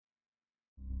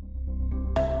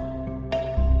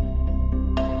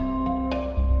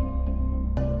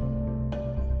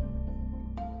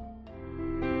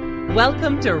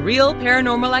Welcome to Real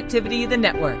Paranormal Activity, the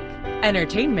network.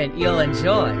 Entertainment you'll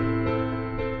enjoy.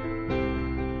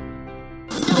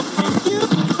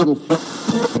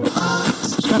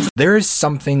 There is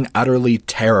something utterly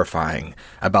terrifying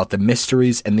about the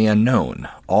mysteries and the unknown,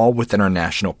 all within our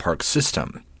national park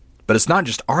system. But it's not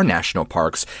just our national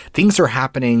parks. Things are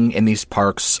happening in these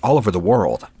parks all over the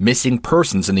world. Missing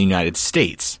persons in the United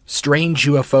States, strange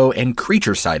UFO and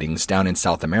creature sightings down in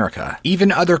South America.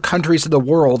 Even other countries of the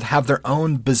world have their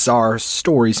own bizarre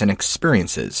stories and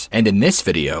experiences. And in this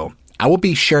video, I will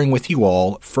be sharing with you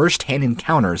all first-hand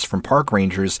encounters from park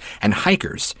rangers and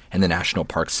hikers in the national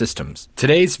park systems.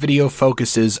 Today's video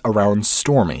focuses around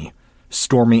Stormy.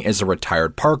 Stormy is a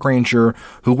retired park ranger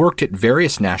who worked at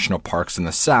various national parks in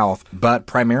the South, but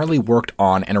primarily worked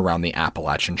on and around the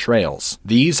Appalachian Trails.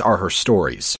 These are her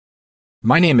stories.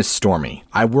 My name is Stormy.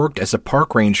 I worked as a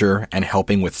park ranger and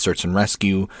helping with search and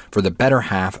rescue for the better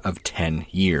half of 10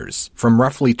 years, from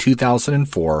roughly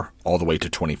 2004 all the way to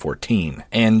 2014.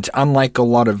 And unlike a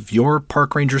lot of your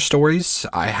park ranger stories,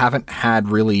 I haven't had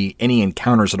really any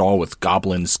encounters at all with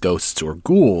goblins, ghosts, or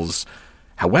ghouls.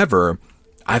 However,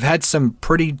 I've had some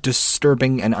pretty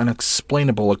disturbing and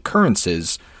unexplainable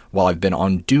occurrences while I've been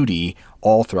on duty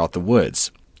all throughout the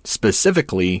woods,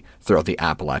 specifically throughout the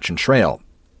Appalachian Trail.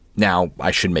 Now, I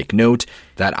should make note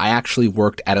that I actually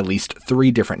worked at least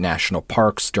 3 different national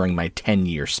parks during my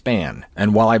 10-year span,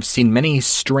 and while I've seen many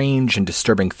strange and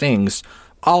disturbing things,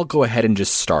 I'll go ahead and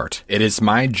just start. It is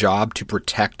my job to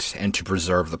protect and to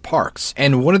preserve the parks,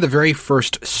 and one of the very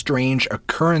first strange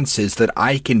occurrences that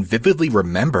I can vividly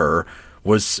remember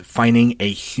was finding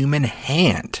a human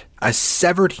hand, a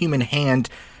severed human hand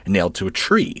nailed to a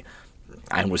tree.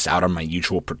 I was out on my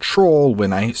usual patrol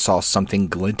when I saw something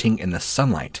glinting in the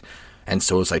sunlight, and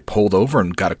so as I pulled over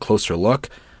and got a closer look,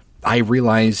 I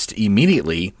realized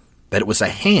immediately that it was a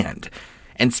hand,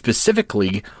 and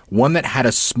specifically one that had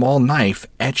a small knife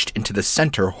etched into the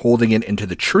center holding it into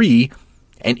the tree,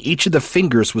 and each of the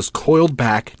fingers was coiled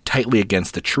back tightly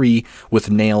against the tree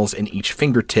with nails in each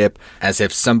fingertip, as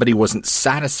if somebody wasn't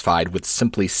satisfied with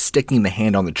simply sticking the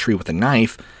hand on the tree with a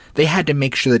knife. They had to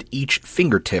make sure that each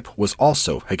fingertip was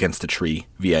also against the tree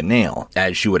via nail.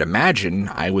 As you would imagine,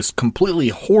 I was completely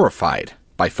horrified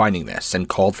by finding this and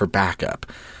called for backup.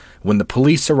 When the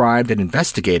police arrived and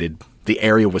investigated, the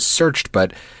area was searched,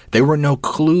 but there were no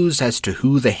clues as to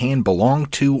who the hand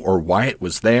belonged to or why it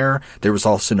was there. There was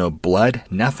also no blood,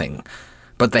 nothing.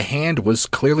 But the hand was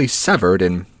clearly severed,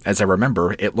 and as I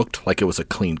remember, it looked like it was a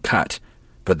clean cut.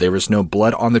 But there was no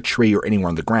blood on the tree or anywhere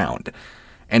on the ground.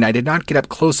 And I did not get up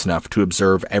close enough to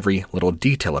observe every little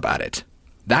detail about it.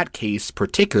 That case,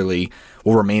 particularly,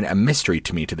 will remain a mystery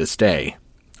to me to this day.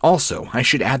 Also, I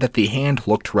should add that the hand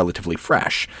looked relatively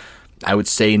fresh. I would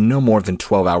say no more than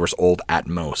 12 hours old at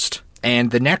most. And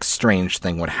the next strange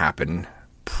thing would happen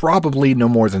probably no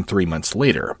more than 3 months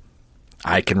later.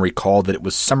 I can recall that it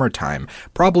was summertime,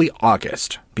 probably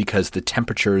August, because the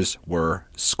temperatures were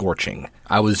scorching.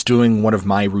 I was doing one of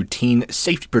my routine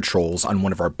safety patrols on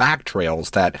one of our back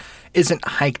trails that isn't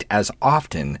hiked as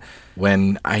often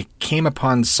when I came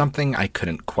upon something I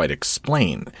couldn't quite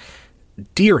explain.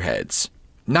 Deer heads.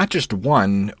 Not just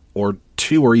 1 or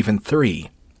 2 or even 3.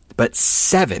 But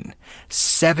 7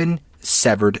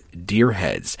 severed deer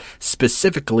heads,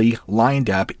 specifically lined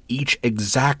up each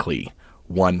exactly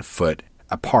 1 foot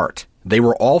apart. They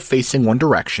were all facing one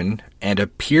direction and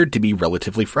appeared to be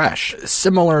relatively fresh.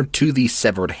 Similar to the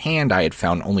severed hand I had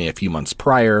found only a few months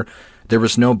prior, there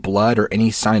was no blood or any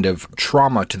sign of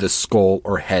trauma to the skull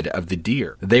or head of the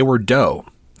deer. They were doe,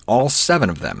 all 7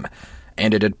 of them.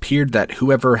 And it appeared that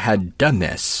whoever had done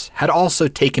this had also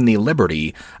taken the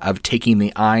liberty of taking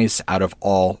the eyes out of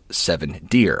all 7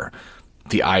 deer.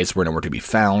 The eyes were nowhere to be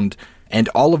found, and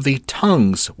all of the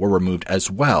tongues were removed as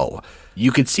well.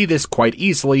 You could see this quite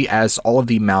easily as all of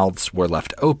the mouths were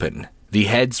left open. The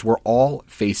heads were all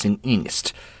facing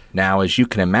east. Now, as you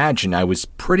can imagine, I was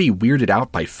pretty weirded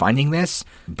out by finding this,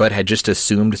 but had just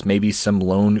assumed maybe some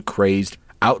lone, crazed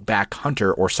outback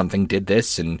hunter or something did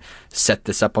this and set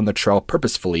this up on the trail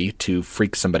purposefully to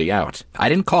freak somebody out. I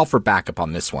didn't call for backup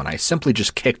on this one. I simply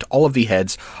just kicked all of the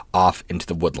heads off into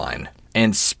the woodline.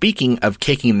 And speaking of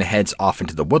kicking the heads off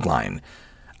into the woodline,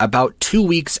 about 2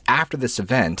 weeks after this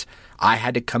event, I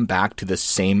had to come back to the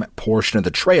same portion of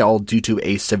the trail due to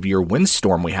a severe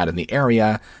windstorm we had in the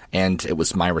area, and it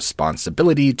was my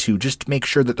responsibility to just make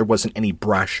sure that there wasn't any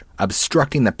brush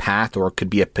obstructing the path or could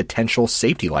be a potential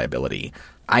safety liability.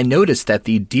 I noticed that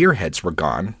the deer heads were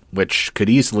gone, which could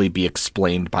easily be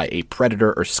explained by a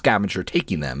predator or scavenger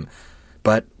taking them,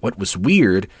 but what was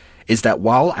weird is that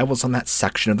while I was on that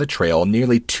section of the trail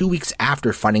nearly 2 weeks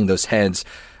after finding those heads,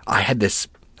 I had this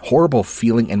horrible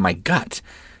feeling in my gut.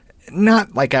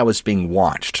 Not like I was being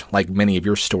watched, like many of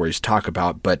your stories talk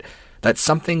about, but that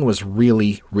something was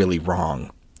really, really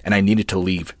wrong, and I needed to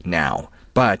leave now.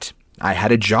 But I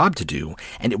had a job to do,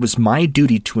 and it was my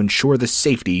duty to ensure the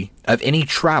safety of any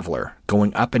traveler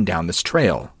going up and down this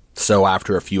trail. So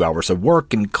after a few hours of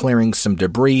work and clearing some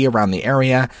debris around the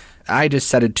area, I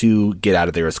decided to get out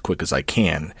of there as quick as I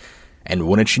can. And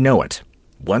wouldn't you know it,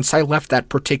 once I left that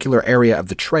particular area of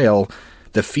the trail,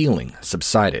 the feeling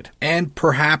subsided. And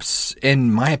perhaps,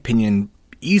 in my opinion,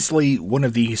 easily one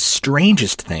of the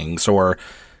strangest things, or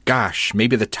gosh,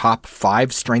 maybe the top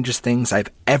 5 strangest things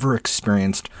I've ever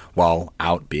experienced while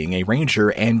out being a ranger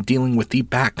and dealing with the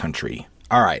backcountry.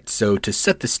 Alright, so to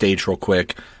set the stage real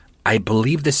quick, I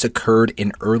believe this occurred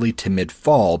in early to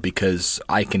mid-fall because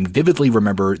I can vividly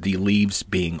remember the leaves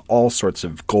being all sorts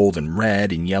of gold and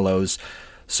red and yellows,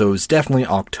 so it was definitely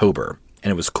October, and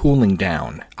it was cooling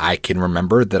down. I can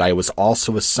remember that I was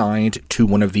also assigned to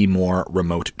one of the more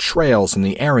remote trails in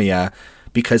the area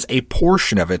because a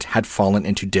portion of it had fallen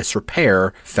into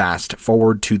disrepair. Fast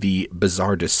forward to the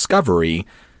bizarre discovery,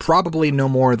 probably no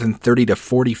more than 30 to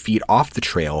 40 feet off the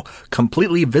trail,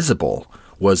 completely visible,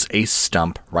 was a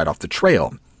stump right off the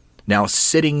trail. Now,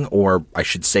 sitting, or I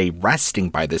should say resting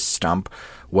by this stump,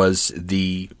 was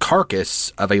the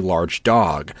carcass of a large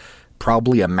dog.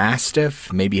 Probably a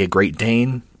Mastiff, maybe a Great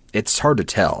Dane. It's hard to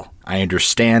tell. I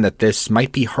understand that this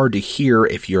might be hard to hear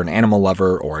if you're an animal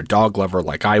lover or a dog lover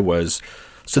like I was,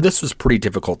 so this was pretty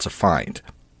difficult to find.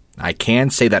 I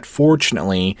can say that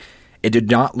fortunately, it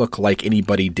did not look like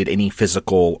anybody did any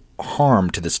physical harm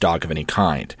to this dog of any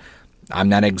kind. I'm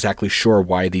not exactly sure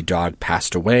why the dog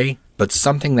passed away, but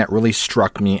something that really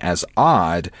struck me as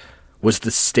odd was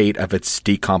the state of its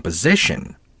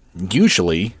decomposition.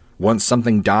 Usually, once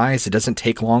something dies, it doesn't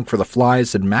take long for the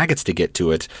flies and maggots to get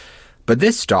to it, but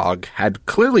this dog had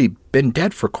clearly been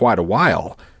dead for quite a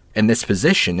while in this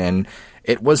position, and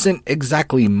it wasn't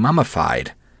exactly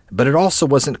mummified, but it also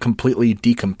wasn't completely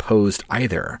decomposed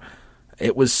either.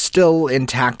 It was still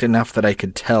intact enough that I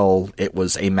could tell it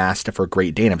was a Mastiff or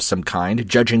Great Dane of some kind,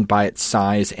 judging by its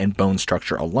size and bone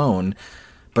structure alone,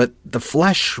 but the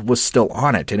flesh was still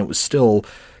on it, and it was still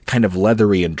kind of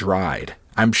leathery and dried.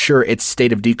 I'm sure its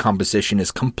state of decomposition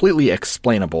is completely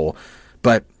explainable,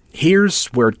 but here's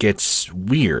where it gets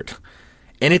weird.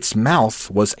 In its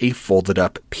mouth was a folded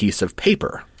up piece of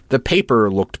paper. The paper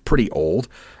looked pretty old.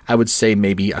 I would say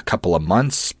maybe a couple of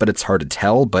months, but it's hard to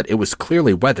tell, but it was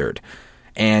clearly weathered.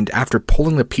 And after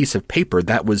pulling the piece of paper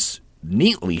that was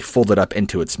neatly folded up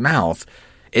into its mouth,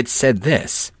 it said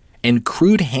this, in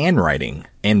crude handwriting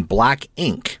and black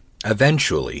ink,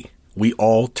 eventually, we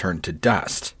all turned to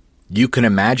dust. You can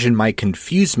imagine my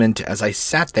confusement as I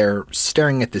sat there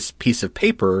staring at this piece of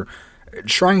paper,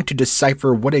 trying to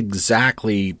decipher what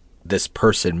exactly this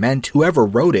person meant, whoever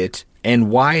wrote it,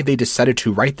 and why they decided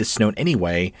to write this note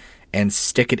anyway and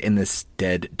stick it in this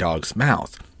dead dog's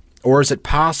mouth. Or is it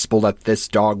possible that this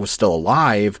dog was still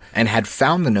alive and had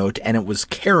found the note and it was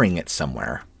carrying it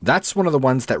somewhere? That's one of the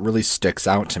ones that really sticks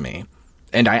out to me.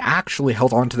 And I actually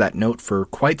held on to that note for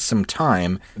quite some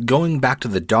time. Going back to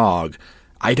the dog,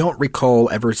 I don't recall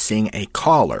ever seeing a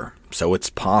collar, so it's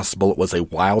possible it was a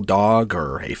wild dog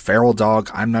or a feral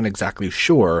dog. I'm not exactly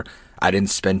sure. I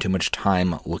didn't spend too much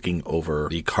time looking over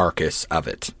the carcass of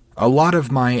it. A lot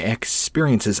of my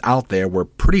experiences out there were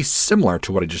pretty similar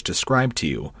to what I just described to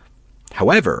you.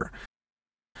 However,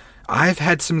 I've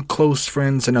had some close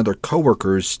friends and other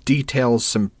coworkers detail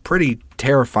some pretty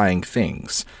terrifying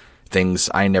things. Things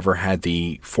I never had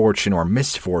the fortune or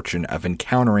misfortune of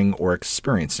encountering or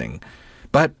experiencing.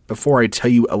 But before I tell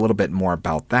you a little bit more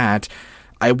about that,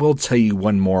 I will tell you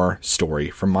one more story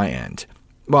from my end.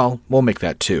 Well, we'll make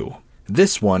that 2.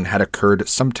 This one had occurred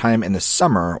sometime in the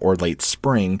summer or late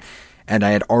spring, and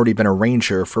I had already been a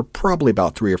ranger for probably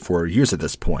about 3 or 4 years at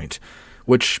this point,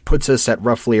 which puts us at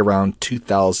roughly around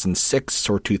 2006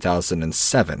 or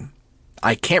 2007.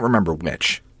 I can't remember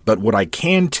which, but what I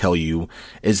can tell you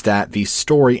is that the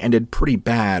story ended pretty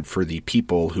bad for the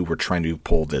people who were trying to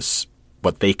pull this,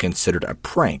 what they considered a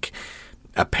prank.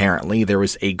 Apparently, there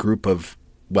was a group of,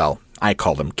 well, I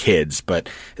call them kids, but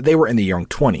they were in the young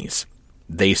 20s.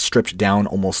 They stripped down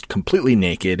almost completely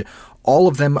naked, all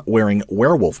of them wearing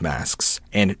werewolf masks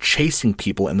and chasing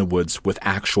people in the woods with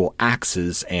actual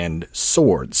axes and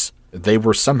swords. They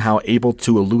were somehow able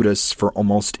to elude us for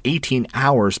almost 18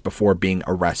 hours before being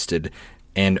arrested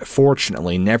and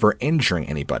fortunately never injuring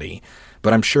anybody,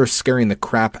 but I'm sure scaring the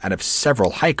crap out of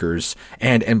several hikers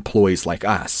and employees like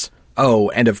us.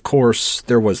 Oh, and of course,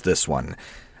 there was this one.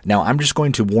 Now, I'm just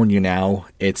going to warn you now,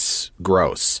 it's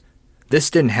gross. This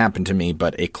didn't happen to me,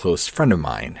 but a close friend of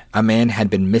mine. A man had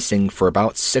been missing for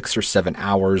about 6 or 7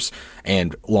 hours,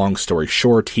 and long story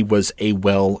short, he was a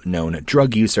well-known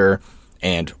drug user,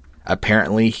 and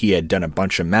apparently he had done a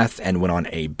bunch of meth and went on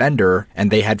a bender,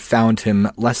 and they had found him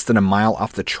less than a mile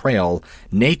off the trail,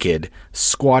 naked,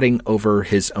 squatting over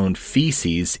his own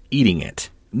feces, eating it.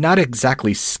 Not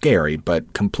exactly scary,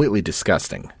 but completely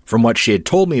disgusting. From what she had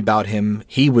told me about him,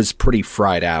 he was pretty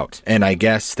fried out, and I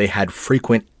guess they had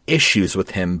frequent issues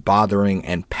with him bothering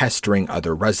and pestering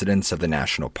other residents of the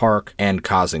national park and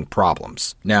causing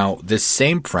problems. Now, this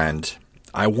same friend,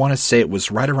 I want to say it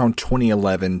was right around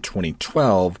 2011,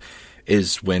 2012,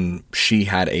 is when she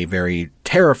had a very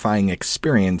terrifying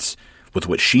experience with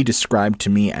what she described to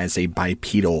me as a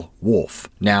bipedal wolf.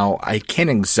 Now, I can't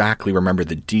exactly remember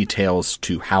the details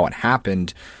to how it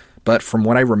happened, but from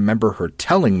what I remember her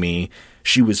telling me,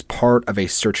 she was part of a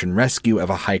search and rescue of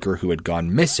a hiker who had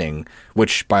gone missing,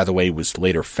 which, by the way, was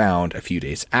later found a few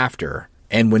days after.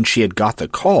 And when she had got the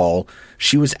call,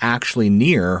 she was actually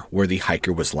near where the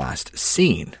hiker was last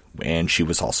seen, and she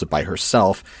was also by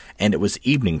herself, and it was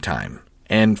evening time.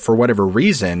 And for whatever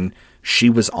reason, she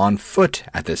was on foot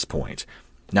at this point.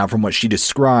 Now, from what she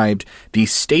described, the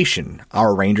station,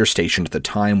 our ranger station at the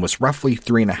time, was roughly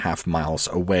 3.5 miles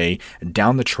away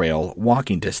down the trail,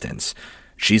 walking distance.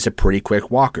 She's a pretty quick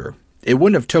walker. It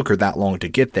wouldn't have took her that long to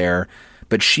get there,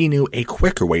 but she knew a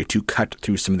quicker way to cut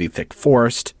through some of the thick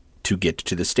forest to get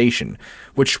to the station,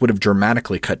 which would have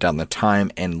dramatically cut down the time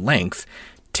and length,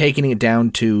 taking it down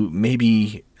to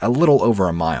maybe a little over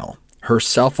a mile. Her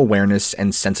self-awareness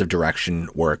and sense of direction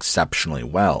were exceptionally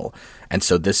well, and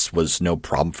so this was no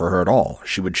problem for her at all.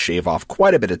 She would shave off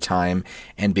quite a bit of time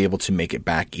and be able to make it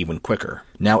back even quicker.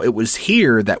 Now, it was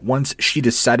here that once she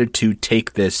decided to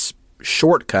take this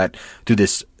shortcut through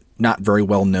this not very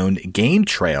well-known game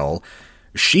trail,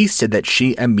 she said that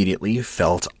she immediately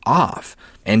felt off.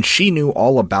 And she knew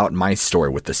all about my story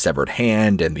with the severed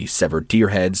hand and the severed deer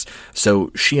heads,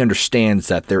 so she understands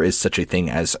that there is such a thing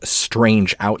as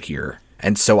strange out here.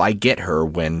 And so I get her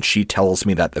when she tells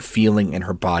me that the feeling in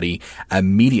her body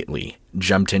immediately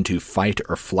jumped into fight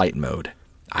or flight mode.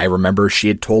 I remember she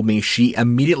had told me she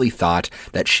immediately thought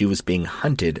that she was being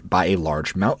hunted by a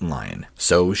large mountain lion.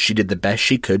 So she did the best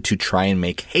she could to try and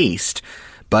make haste,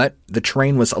 but the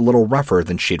terrain was a little rougher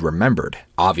than she'd remembered.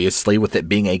 Obviously, with it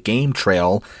being a game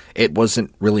trail, it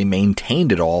wasn't really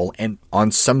maintained at all, and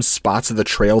on some spots of the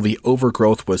trail, the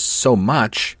overgrowth was so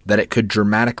much that it could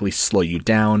dramatically slow you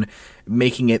down,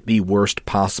 making it the worst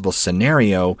possible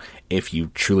scenario if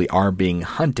you truly are being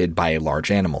hunted by a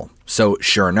large animal. So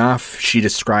sure enough, she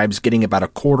describes getting about a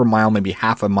quarter mile, maybe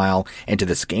half a mile into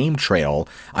this game trail,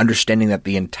 understanding that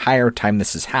the entire time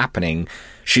this is happening,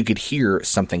 she could hear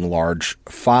something large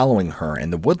following her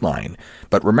in the woodline.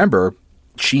 But remember,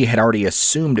 she had already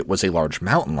assumed it was a large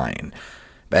mountain lion.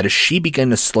 But as she began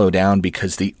to slow down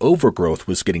because the overgrowth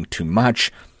was getting too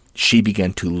much, she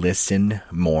began to listen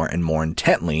more and more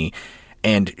intently,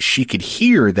 and she could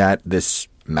hear that this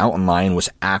mountain lion was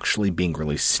actually being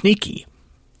really sneaky.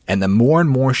 And the more and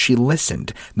more she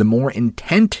listened, the more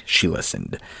intent she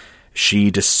listened, she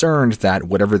discerned that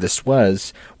whatever this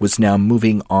was now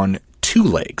moving on 2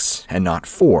 legs and not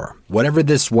 4. Whatever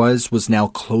this was now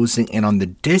closing in on the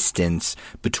distance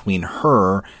between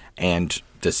her and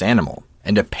this animal.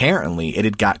 And apparently it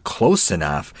had got close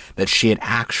enough that she had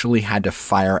actually had to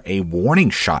fire a warning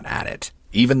shot at it,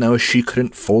 even though she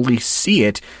couldn't fully see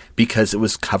it because it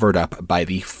was covered up by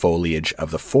the foliage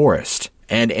of the forest.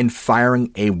 And in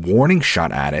firing a warning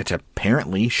shot at it,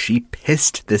 apparently she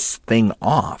pissed this thing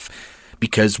off,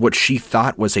 because what she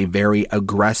thought was a very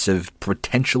aggressive,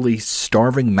 potentially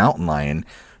starving mountain lion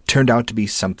turned out to be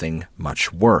something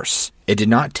much worse. It did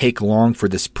not take long for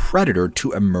this predator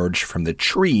to emerge from the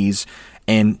trees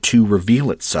and to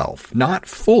reveal itself. Not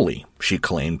fully, she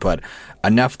claimed, but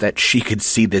enough that she could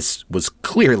see this was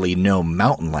clearly no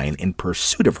mountain lion in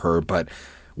pursuit of her, but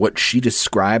what she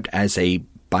described as a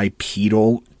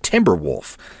bipedal timber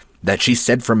wolf, that she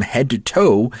said from head to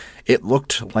toe, it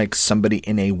looked like somebody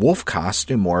in a wolf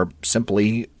costume, or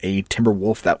simply a timber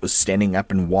wolf that was standing up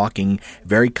and walking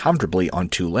very comfortably on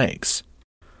 2 legs.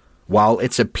 While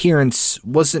its appearance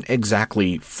wasn't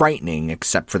exactly frightening,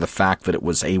 except for the fact that it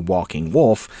was a walking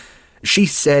wolf, she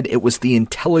said it was the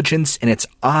intelligence in its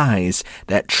eyes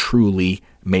that truly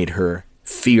made her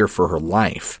fear for her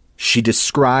life. She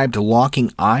described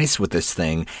locking eyes with this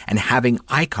thing and having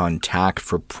eye contact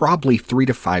for probably 3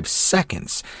 to 5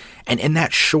 seconds. And in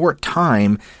that short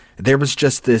time, there was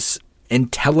just this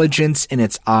intelligence in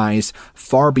its eyes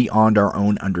far beyond our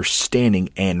own understanding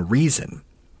and reason.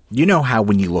 You know how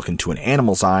when you look into an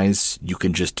animal's eyes, you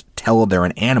can just tell they're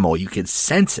an animal. You could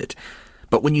sense it.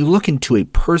 But when you look into a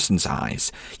person's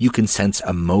eyes, you can sense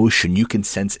emotion, you can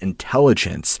sense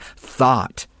intelligence,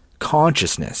 thought,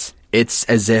 consciousness. It's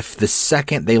as if the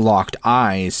second they locked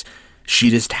eyes, she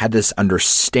just had this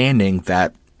understanding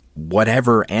that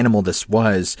whatever animal this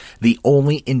was, the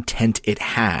only intent it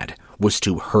had was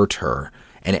to hurt her.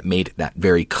 And it made that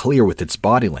very clear with its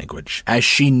body language. As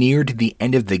she neared the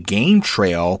end of the game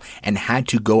trail and had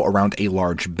to go around a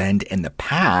large bend in the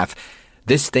path,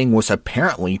 this thing was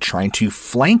apparently trying to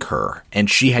flank her, and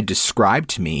she had described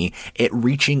to me it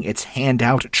reaching its hand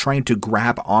out trying to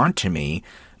grab onto me,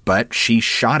 but she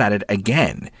shot at it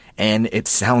again, and it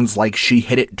sounds like she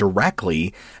hit it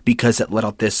directly because it let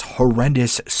out this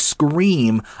horrendous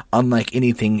scream unlike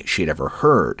anything she'd ever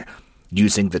heard.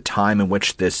 Using the time in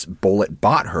which this bullet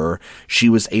bought her, she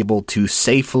was able to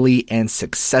safely and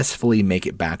successfully make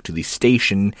it back to the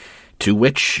station, to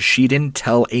which she didn't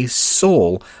tell a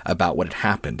soul about what had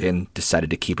happened and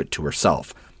decided to keep it to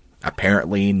herself.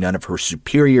 Apparently, none of her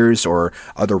superiors or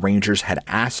other rangers had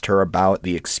asked her about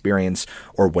the experience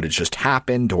or what had just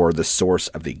happened or the source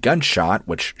of the gunshot,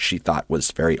 which she thought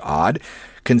was very odd,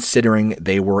 considering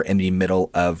they were in the middle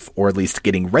of, or at least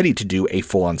getting ready to do, a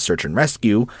full-on search and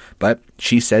rescue, but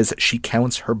she says she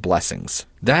counts her blessings.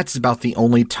 That's about the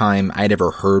only time I'd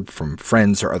ever heard from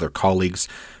friends or other colleagues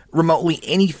remotely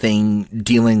anything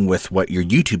dealing with what your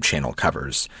YouTube channel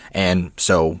covers. And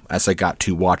so, as I got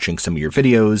to watching some of your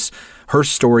videos, her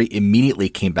story immediately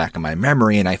came back in my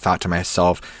memory, and I thought to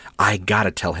myself, I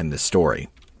gotta tell him this story.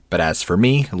 But as for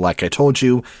me, like I told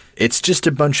you, it's just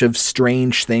a bunch of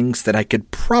strange things that I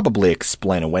could probably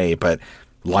explain away, but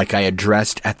like I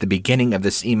addressed at the beginning of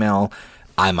this email,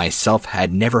 I myself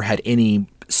had never had any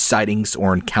sightings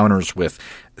or encounters with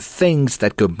things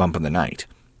that go bump in the night.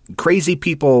 Crazy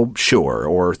people, sure,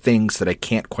 or things that I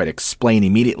can't quite explain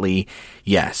immediately,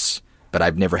 yes, but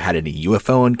I've never had any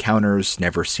UFO encounters,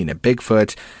 never seen a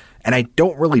Bigfoot, and I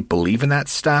don't really believe in that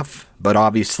stuff, but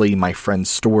obviously my friend's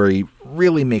story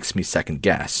really makes me second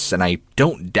guess, and I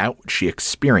don't doubt she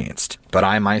experienced, but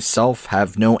I myself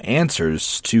have no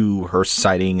answers to her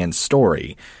sighting and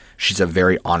story. She's a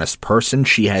very honest person.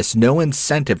 She has no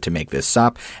incentive to make this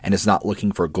up and is not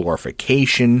looking for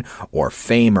glorification or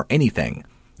fame or anything.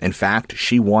 In fact,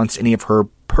 she wants any of her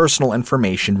personal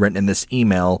information written in this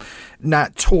email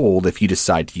not told if you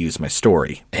decide to use my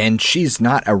story. And she's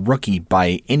not a rookie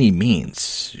by any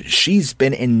means. She's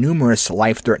been in numerous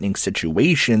life-threatening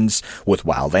situations with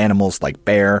wild animals like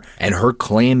bear, and her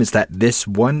claim is that this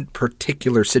one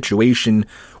particular situation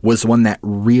was one that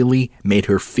really made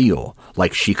her feel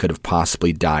like she could have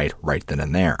possibly died right then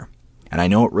and there. And I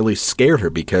know it really scared her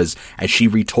because as she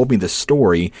retold me this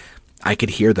story, I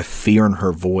could hear the fear in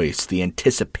her voice, the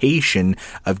anticipation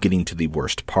of getting to the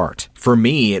worst part. For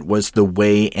me, it was the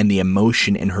way and the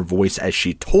emotion in her voice as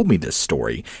she told me this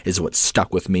story is what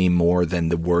stuck with me more than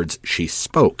the words she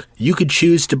spoke. You could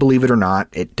choose to believe it or not.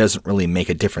 It doesn't really make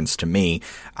a difference to me.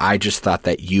 I just thought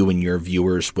that you and your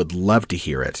viewers would love to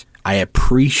hear it. I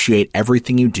appreciate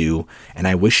everything you do, and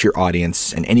I wish your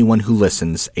audience and anyone who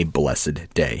listens a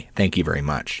blessed day. Thank you very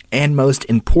much. And most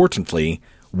importantly,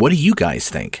 what do you guys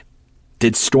think?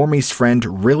 Did Stormy's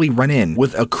friend really run in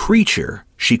with a creature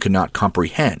she could not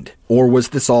comprehend? Or was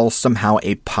this all somehow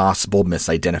a possible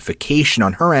misidentification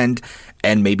on her end,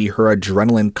 and maybe her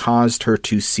adrenaline caused her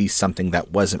to see something that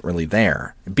wasn't really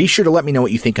there? Be sure to let me know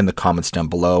what you think in the comments down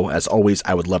below. As always,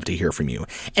 I would love to hear from you.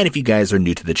 And if you guys are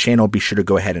new to the channel, be sure to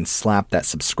go ahead and slap that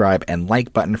subscribe and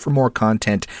like button for more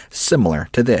content similar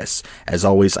to this. As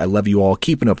always, I love you all,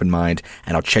 keep an open mind,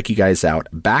 and I'll check you guys out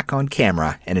back on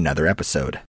camera in another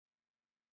episode.